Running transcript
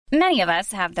Many of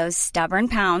us have those stubborn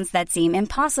pounds that seem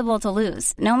impossible to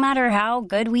lose, no matter how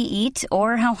good we eat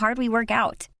or how hard we work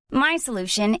out. My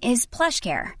solution is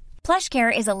PlushCare.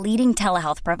 PlushCare is a leading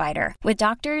telehealth provider with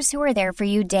doctors who are there for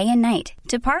you day and night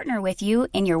to partner with you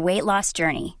in your weight loss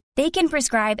journey. They can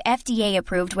prescribe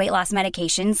FDA-approved weight loss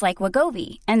medications like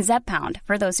Wegovy and Zepbound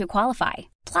for those who qualify.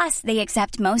 Plus, they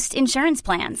accept most insurance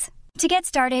plans. To get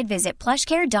started, visit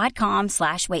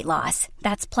plushcare.com/weightloss.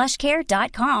 That's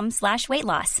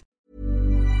plushcare.com/weightloss.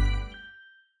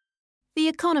 The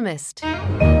Economist.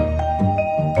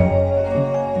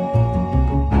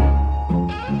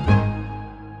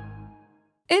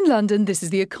 In London, this is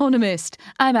The Economist.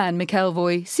 I'm Anne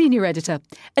McElvoy, Senior Editor,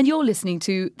 and you're listening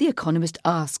to The Economist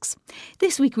Asks.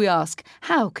 This week we ask,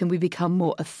 how can we become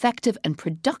more effective and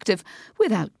productive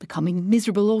without becoming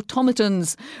miserable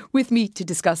automatons? With me to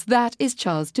discuss that is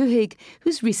Charles Duhigg,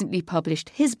 who's recently published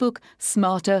his book,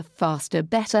 Smarter, Faster,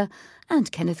 Better, and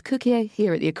Kenneth Cukier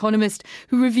here at The Economist,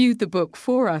 who reviewed the book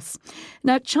for us.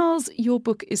 Now, Charles, your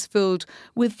book is filled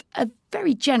with a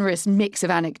very generous mix of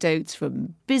anecdotes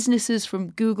from businesses,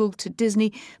 from Google to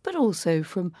Disney, but also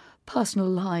from personal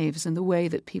lives and the way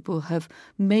that people have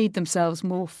made themselves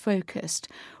more focused.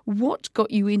 What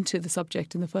got you into the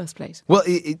subject in the first place? Well,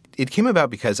 it came about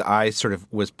because I sort of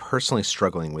was personally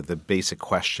struggling with the basic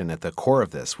question at the core of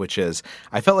this, which is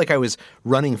I felt like I was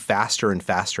running faster and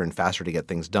faster and faster to get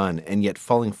things done and yet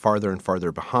falling farther and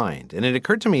farther behind. And it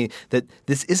occurred to me that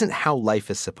this isn't how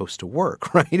life is supposed to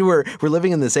work, right? We're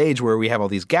living in this age where we have all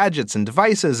these gadgets and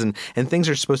devices and things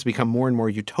are supposed to become more and more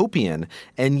utopian.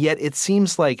 And yet it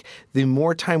seems like the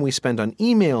more time we spend on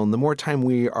email and the more time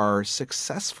we are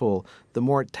successful, the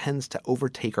more it tends to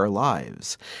overtake our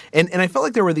lives. And I felt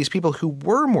like there were these people who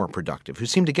were more productive, who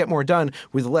seemed to get more done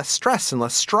with less stress and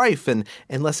less strife and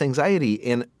less anxiety.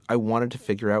 And I wanted to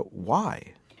figure out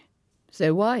why.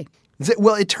 So why?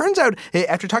 Well, it turns out,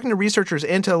 after talking to researchers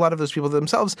and to a lot of those people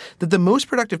themselves, that the most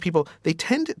productive people, they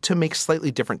tend to make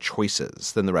slightly different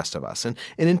choices than the rest of us. And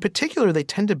in particular, they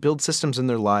tend to build systems in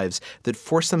their lives that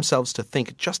force themselves to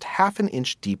think just half an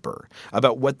inch deeper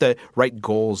about what the right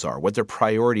goals are, what their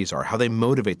priorities are, how they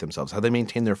motivate themselves, how they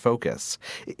maintain their focus.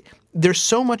 There's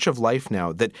so much of life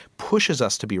now that pushes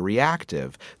us to be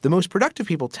reactive. The most productive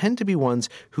people tend to be ones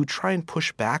who try and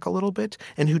push back a little bit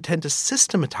and who tend to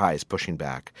systematize pushing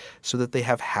back so that they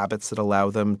have habits that allow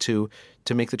them to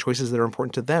make the choices that are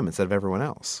important to them instead of everyone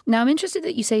else. Now, I'm interested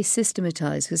that you say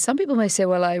systematize, because some people may say,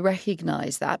 well, I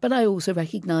recognize that, but I also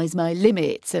recognize my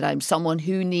limits, that I'm someone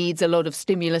who needs a lot of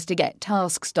stimulus to get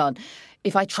tasks done.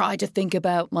 If I try to think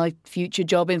about my future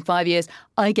job in 5 years,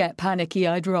 I get panicky.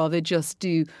 I'd rather just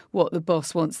do what the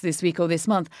boss wants this week or this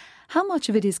month. How much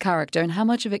of it is character and how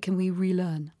much of it can we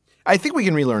relearn? I think we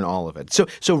can relearn all of it. So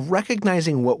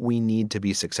recognizing what we need to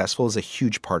be successful is a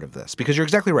huge part of this, because you're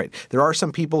exactly right. There are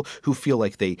some people who feel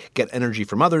like they get energy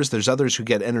from others. There's others who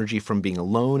get energy from being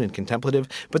alone and contemplative.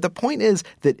 But the point is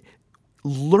that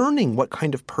learning what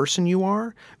kind of person you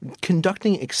are,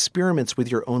 conducting experiments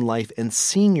with your own life and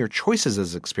seeing your choices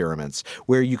as experiments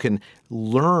where you can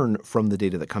learn from the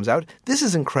data that comes out, this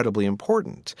is incredibly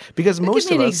important. Because most of us...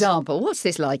 Give me an example. What's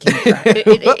this like in practice?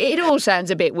 It all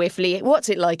sounds a bit whiffly. What's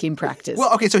it like in practice?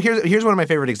 Well, okay, so here's one of my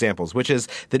favorite examples, which is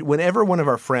that whenever one of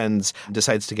our friends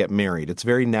decides to get married, it's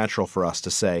very natural for us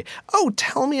to say, oh,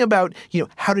 tell me about,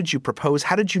 how did you propose?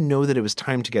 How did you know that it was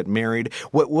time to get married?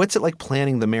 What's it like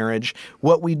planning the marriage?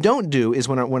 What we don't do is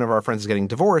when one of our friends is getting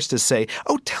divorced is say,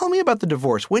 oh, tell me about the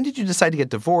divorce. When did you decide to get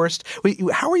divorced?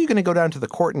 How are you going to go down to the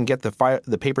court and get the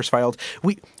papers filed?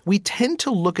 We tend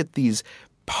to look at these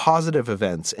positive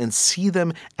events and see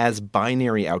them as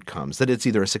binary outcomes, that it's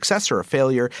either a success or a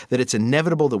failure, that it's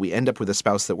inevitable that we end up with a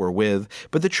spouse that we're with.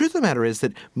 But the truth of the matter is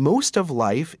that most of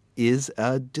life is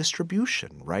a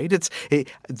distribution, right?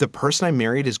 The person I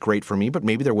married is great for me, but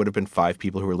maybe there would have been 5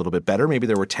 people who were a little bit better. Maybe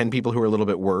there were 10 people who were a little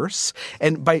bit worse.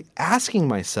 And by asking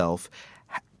myself,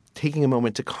 taking a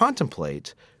moment to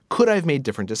contemplate, could I have made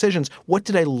different decisions? What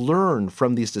did I learn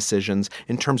from these decisions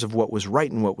in terms of what was right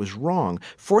and what was wrong?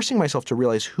 Forcing myself to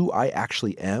realize who I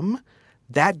actually am,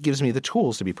 that gives me the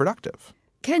tools to be productive.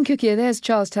 Ken Cukier, there's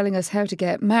Charles telling us how to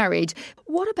get married.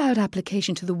 What about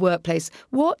application to the workplace?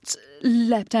 What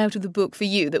leapt out of the book for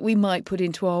you that we might put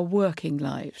into our working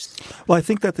lives? Well, I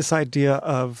think that this idea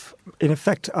of, in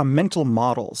effect, mental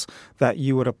models that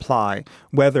you would apply,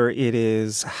 whether it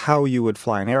is how you would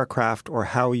fly an aircraft or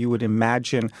how you would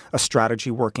imagine a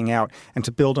strategy working out, and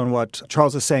to build on what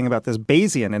Charles is saying about this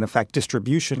Bayesian, in effect,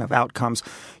 distribution of outcomes,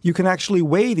 you can actually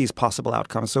weigh these possible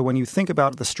outcomes. So when you think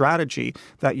about the strategy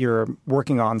that you're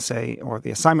working on, say, or the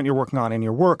assignment you're working on in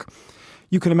your work,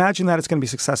 You can imagine that it's going to be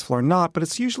successful or not, but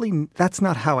that's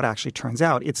not how it actually turns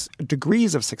out. It's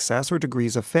degrees of success or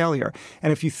degrees of failure.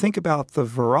 And if you think about the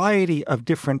variety of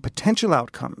different potential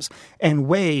outcomes and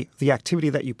weigh the activity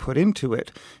that you put into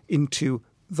it, into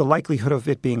the likelihood of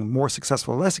it being more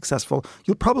successful or less successful,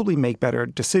 you'll probably make better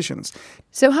decisions.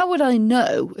 So how would I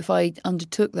know if I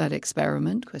undertook that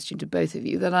experiment, question to both of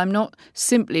you, that I'm not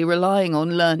simply relying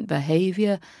on learned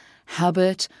behaviour,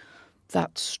 habit,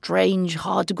 that strange,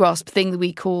 hard-to-grasp thing that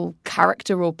we call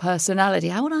character or personality?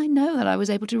 How would I know that I was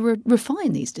able to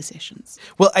refine these decisions?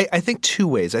 Well, I think two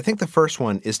ways. I think the first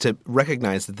one is to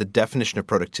recognize that the definition of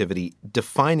productivity,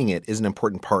 defining it is an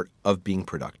important part of being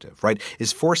productive, right?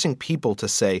 Is forcing people to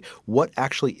say what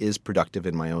actually is productive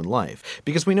in my own life.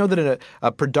 Because we know that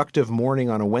a productive morning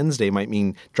on a Wednesday might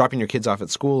mean dropping your kids off at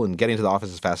school and getting to the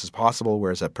office as fast as possible,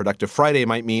 whereas a productive Friday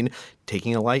might mean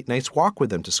taking a nice walk with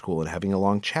them to school and having a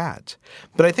long chat.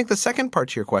 But I think the second part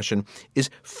to your question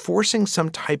is forcing some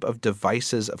type of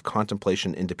devices of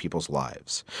contemplation into people's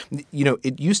lives. You know,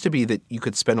 it used to be that you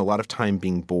could spend a lot of time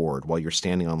being bored while you're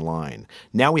standing online.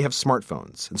 Now we have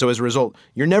smartphones. And so as a result,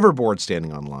 you're never bored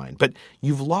standing online. But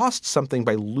you've lost something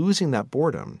by losing that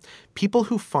boredom. People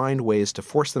who find ways to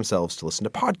force themselves to listen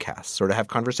to podcasts or to have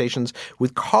conversations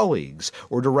with colleagues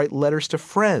or to write letters to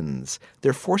friends,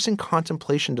 they're forcing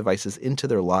contemplation devices into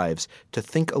their lives to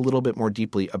think a little bit more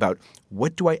deeply about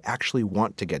what do I actually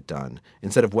want to get done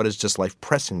instead of what is just life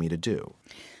pressing me to do.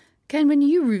 Ken, when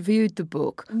you reviewed the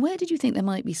book, where did you think there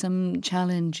might be some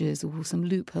challenges or some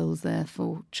loopholes there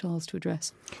for Charles to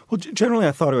address? Well, generally,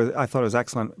 I thought it was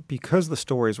excellent because the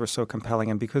stories were so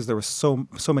compelling and because there were so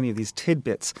many of these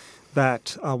tidbits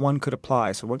that one could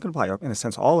apply. So one could apply, in a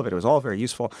sense, all of it. It was all very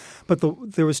useful. But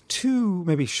there was two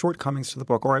maybe shortcomings to the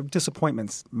book, or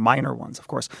disappointments, minor ones, of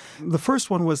course. The first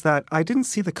one was that I didn't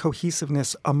see the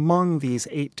cohesiveness among these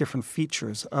 8 different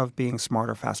features of being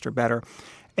smarter, faster, better.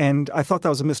 And I thought that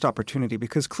was a missed opportunity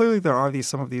because clearly there are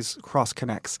some of these cross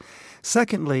connects.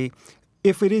 Secondly,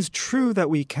 if it is true that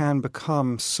we can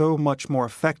become so much more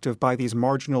effective by these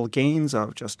marginal gains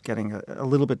of just getting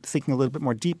thinking a little bit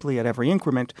more deeply at every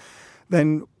increment,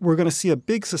 then we're going to see a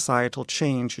big societal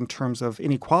change in terms of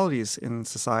inequalities in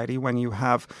society when you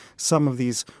have some of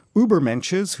these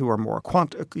Ubermensches who are more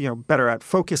better at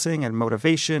focusing and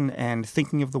motivation and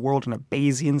thinking of the world in a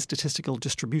Bayesian statistical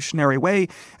distributionary way,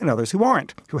 and others who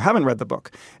aren't, who haven't read the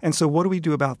book. And so what do we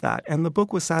do about that? And the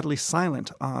book was sadly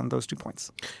silent on those 2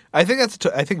 points. I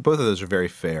think both of those are very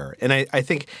fair. And I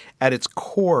think at its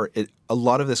core, a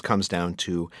lot of this comes down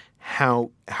to how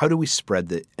do we spread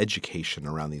the education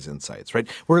around these insights, right?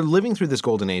 We're living through this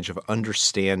golden age of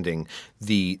understanding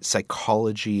the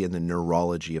psychology and the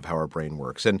neurology of how our brain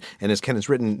works. And as Ken has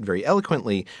written very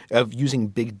eloquently, of using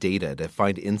big data to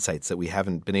find insights that we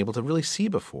haven't been able to really see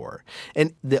before.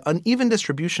 And the uneven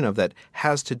distribution of that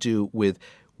has to do with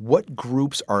what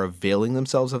groups are availing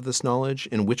themselves of this knowledge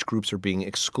and which groups are being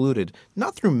excluded,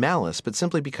 not through malice, but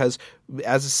simply because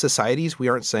as societies, we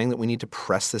aren't saying that we need to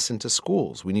press this into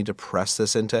schools. We need to press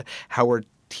this into how we're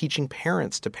teaching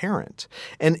parents to parent.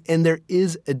 And there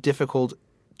is a difficult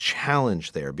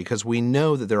challenge there because we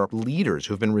know that there are leaders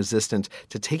who have been resistant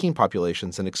to taking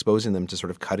populations and exposing them to sort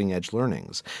of cutting edge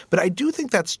learnings. But I do think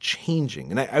that's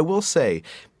changing. And I will say,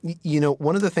 you know,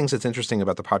 one of the things that's interesting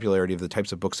about the popularity of the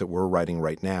types of books that we're writing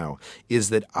right now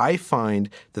is that I find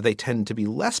that they tend to be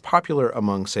less popular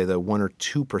among, say, the 1 or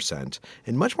 2%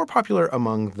 and much more popular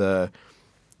among the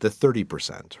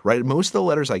 30%, right? Most of the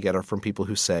letters I get are from people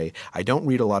who say, I don't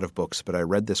read a lot of books, but I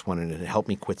read this one and it helped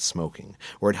me quit smoking,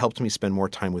 or it helped me spend more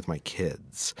time with my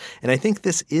kids. And I think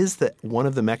this is one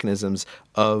of the mechanisms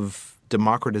of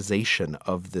democratization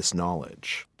of this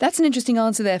knowledge. That's an interesting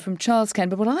answer there from Charles, Ken.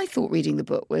 But what I thought reading the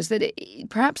book was that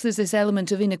perhaps there's this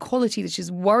element of inequality that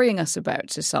is worrying us about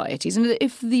societies. And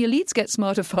if the elites get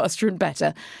smarter, faster and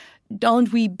better,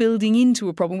 aren't we building into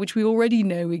a problem which we already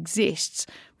know exists,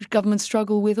 which governments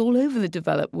struggle with all over the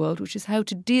developed world, which is how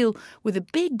to deal with a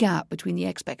big gap between the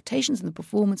expectations and the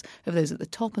performance of those at the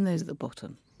top and those at the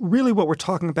bottom? Really what we're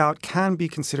talking about can be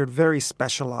considered very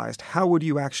specialized. How would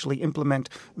you actually implement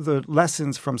the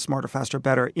lessons from Smarter, Faster,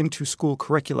 Better into school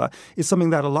curricula is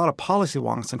something that a lot of policy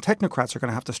wonks and technocrats are going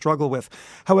to have to struggle with.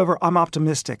 However, I'm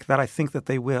optimistic that I think that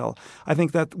they will. I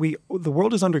think that the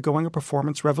world is undergoing a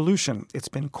performance revolution. It's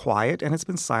been quiet and it's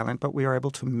been silent, but we are able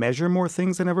to measure more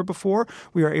things than ever before.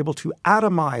 We are able to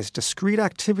atomize discrete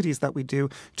activities that we do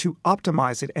to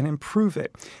optimize it and improve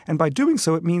it. And by doing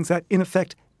so, it means that, in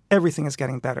effect, everything is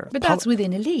getting better. But that's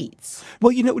within elites.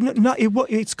 Well,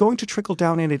 it's going to trickle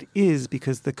down, and it is,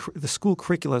 because the school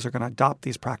curriculums are going to adopt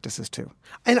these practices too.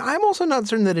 And I'm also not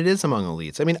certain that it is among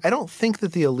elites. I mean, I don't think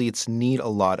that the elites need a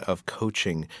lot of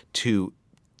coaching to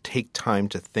take time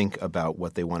to think about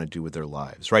what they want to do with their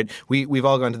lives, right? We've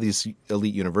all gone to these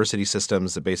elite university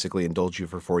systems that basically indulge you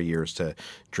for 4 years to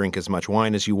drink as much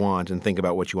wine as you want and think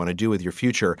about what you want to do with your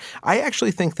future. I actually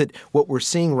think that what we're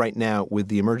seeing right now with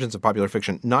the emergence of popular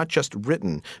fiction, not just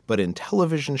written, but in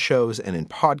television shows and in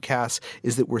podcasts,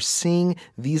 is that we're seeing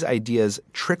these ideas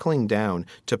trickling down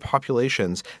to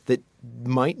populations that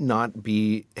might not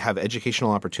have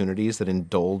educational opportunities that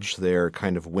indulge their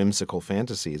kind of whimsical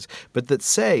fantasies, but that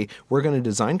say we're going to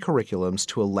design curriculums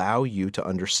to allow you to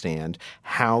understand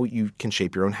how you can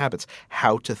shape your own habits,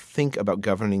 how to think about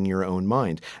governing your own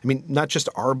mind. I mean, not just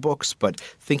our books, but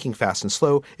Thinking Fast and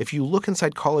Slow. If you look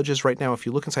inside colleges right now, if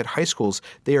you look inside high schools,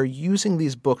 they are using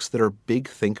these books that are big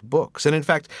think books. And in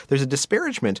fact, there's a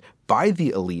disparagement by the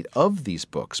elite of these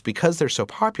books because they're so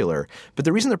popular. But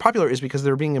the reason they're popular is because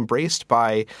they're being embraced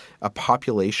by a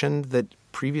population that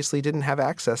previously didn't have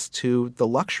access to the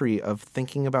luxury of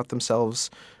thinking about themselves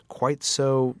quite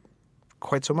so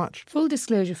much. Full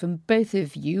disclosure from both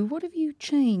of you, what have you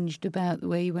changed about the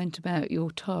way you went about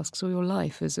your tasks or your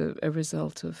life as a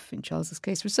result of, in Charles's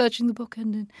case, researching the book,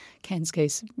 and in Ken's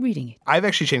case, reading it? I've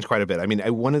actually changed quite a bit. I mean,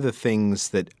 one of the things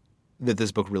that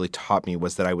this book really taught me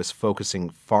was that I was focusing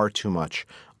far too much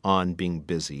on being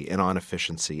busy and on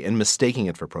efficiency and mistaking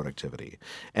it for productivity.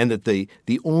 And that the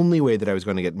only way that I was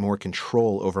going to get more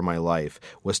control over my life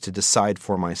was to decide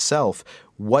for myself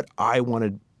what I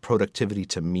wanted productivity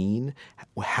to mean,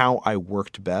 how I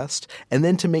worked best, and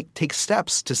then to take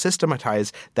steps to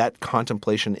systematize that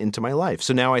contemplation into my life.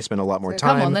 So now I spend a lot more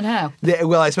time. Come on, then how?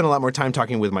 Well, I spend a lot more time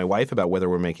talking with my wife about whether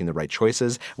we're making the right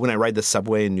choices. When I ride the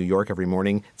subway in New York every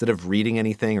morning, instead of reading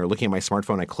anything or looking at my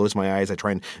smartphone, I close my eyes. I try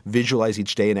and visualize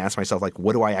each day and ask myself, like,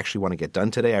 what do I actually want to get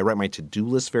done today? I write my to-do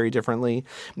list very differently.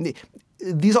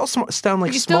 These all sound like small.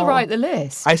 You still write the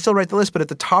list. I still write the list, but at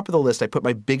the top of the list, I put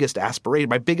my biggest aspiration,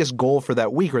 my biggest goal for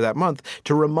that week or that month,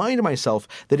 to remind myself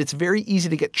that it's very easy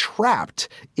to get trapped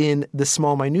in the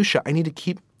small minutia. I need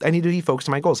to be focused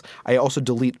on my goals. I also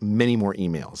delete many more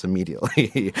emails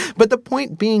immediately. But the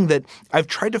point being that I've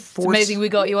tried to force... It's amazing we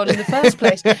got you on in the first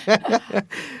place.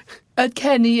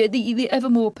 Ken, the ever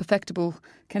more perfectible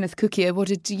Kenneth Cookier, what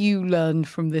did you learn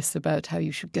from this about how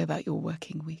you should go about your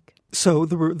working week? So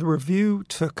the review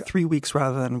took 3 weeks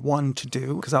rather than 1 to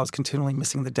do because I was continually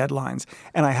missing the deadlines.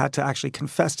 And I had to actually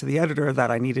confess to the editor that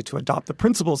I needed to adopt the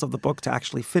principles of the book to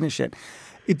actually finish it.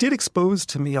 It did expose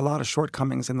to me a lot of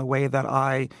shortcomings in the way that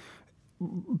I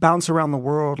bounce around the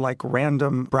world like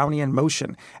random Brownian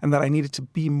motion, and that I needed to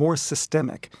be more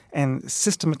systemic and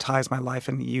systematize my life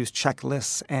and use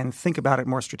checklists and think about it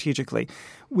more strategically,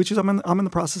 which is I'm in the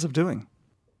process of doing.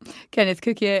 Kenneth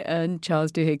Cookier and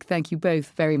Charles Duhigg, thank you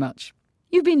both very much.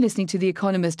 You've been listening to The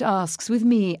Economist Asks with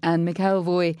me, Anne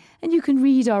McElvoy, and you can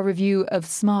read our review of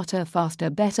Smarter, Faster,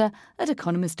 Better at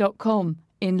economist.com.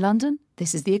 In London,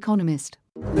 this is The Economist.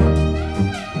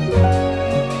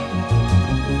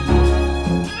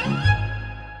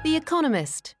 The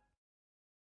Economist.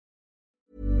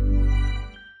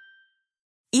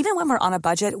 Even when we're on a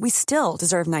budget, we still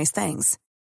deserve nice things.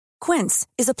 Quince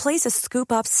is a place to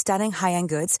scoop up stunning high-end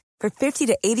goods for 50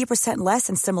 to 80% less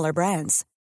than similar brands.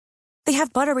 They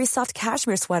have buttery soft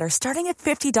cashmere sweaters starting at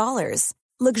 $50,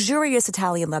 luxurious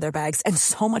Italian leather bags, and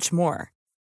so much more.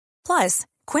 Plus,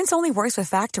 Quince only works with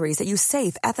factories that use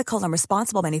safe, ethical, and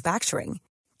responsible manufacturing.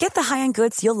 Get the high-end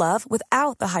goods you'll love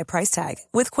without the high price tag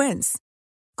with Quince.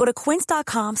 Go to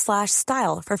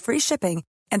quince.com/style for free shipping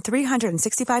and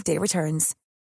 365-day returns.